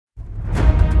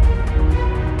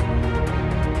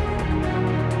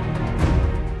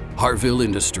Harvill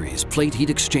Industries Plate Heat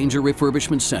Exchanger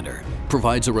Refurbishment Center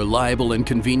provides a reliable and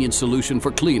convenient solution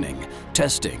for cleaning,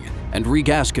 testing, and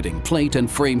re-gasketing plate and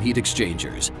frame heat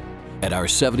exchangers. At our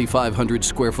 7,500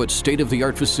 square foot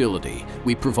state-of-the-art facility,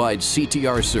 we provide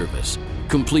CTR service,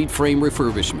 complete frame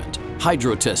refurbishment,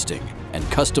 hydrotesting, and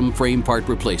custom frame part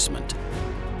replacement.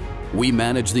 We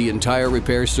manage the entire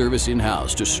repair service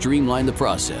in-house to streamline the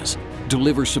process,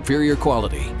 deliver superior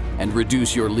quality, and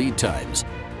reduce your lead times.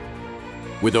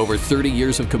 With over 30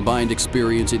 years of combined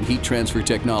experience in heat transfer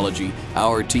technology,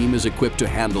 our team is equipped to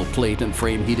handle plate and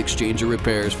frame heat exchanger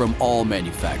repairs from all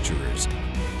manufacturers.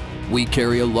 We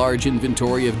carry a large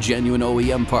inventory of genuine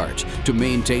OEM parts to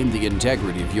maintain the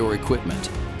integrity of your equipment.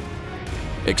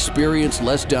 Experience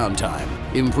less downtime,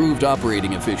 improved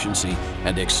operating efficiency,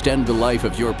 and extend the life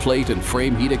of your plate and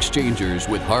frame heat exchangers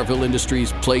with Harvill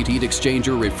Industries Plate Heat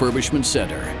Exchanger Refurbishment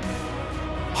Center.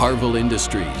 Harvill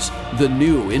Industries, the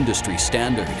new industry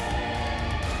standard.